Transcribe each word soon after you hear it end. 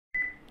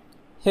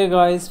Hey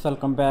guys,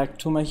 welcome back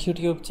to my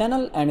YouTube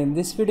channel, and in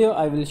this video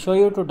I will show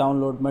you to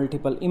download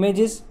multiple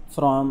images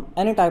from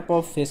any type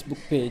of Facebook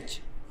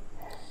page.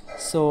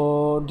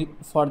 So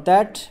for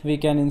that we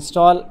can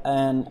install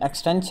an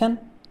extension,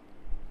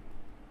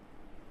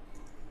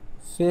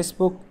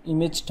 Facebook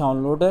Image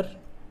Downloader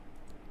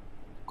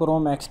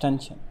Chrome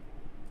extension.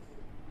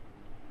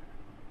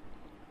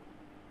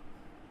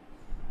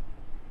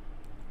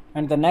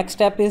 And the next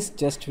step is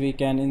just we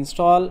can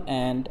install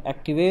and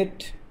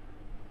activate.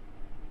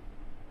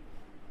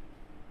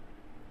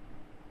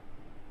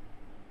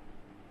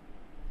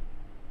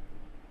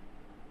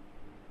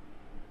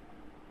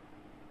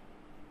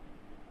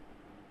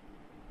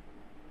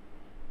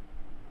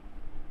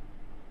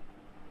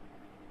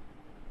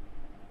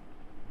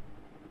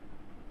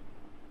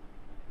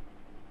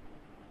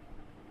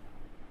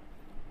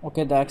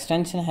 Okay, the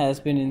extension has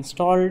been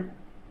installed.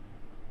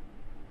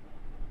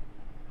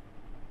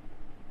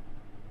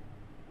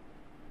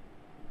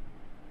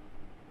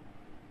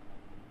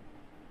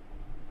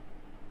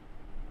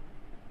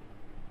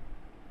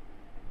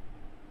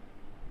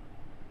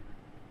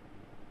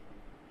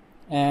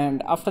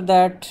 And after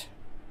that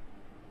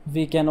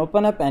we can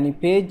open up any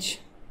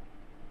page.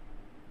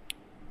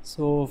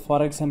 So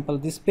for example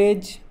this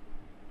page,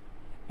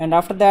 and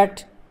after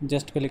that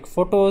just click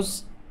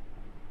photos,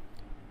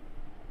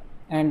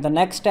 and the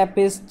next step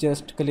is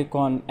just click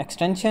on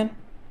extension.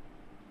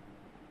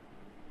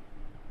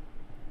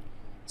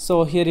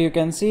 So here you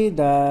can see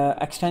the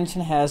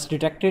extension has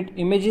detected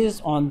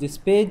images on this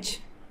page,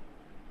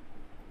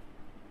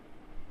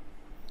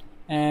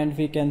 and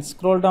we can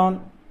scroll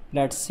down.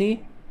 Let's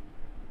see.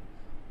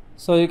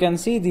 So you can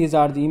see these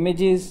are the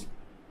images,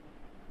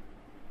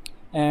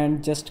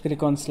 and just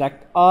click on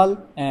select all,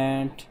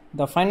 and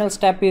the final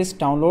step is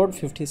download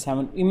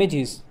 57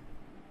 images.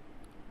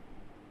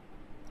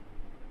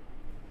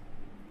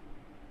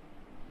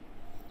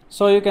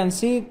 So you can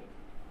see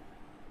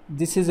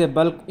this is a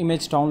bulk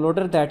image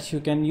downloader that you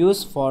can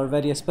use for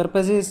various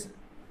purposes.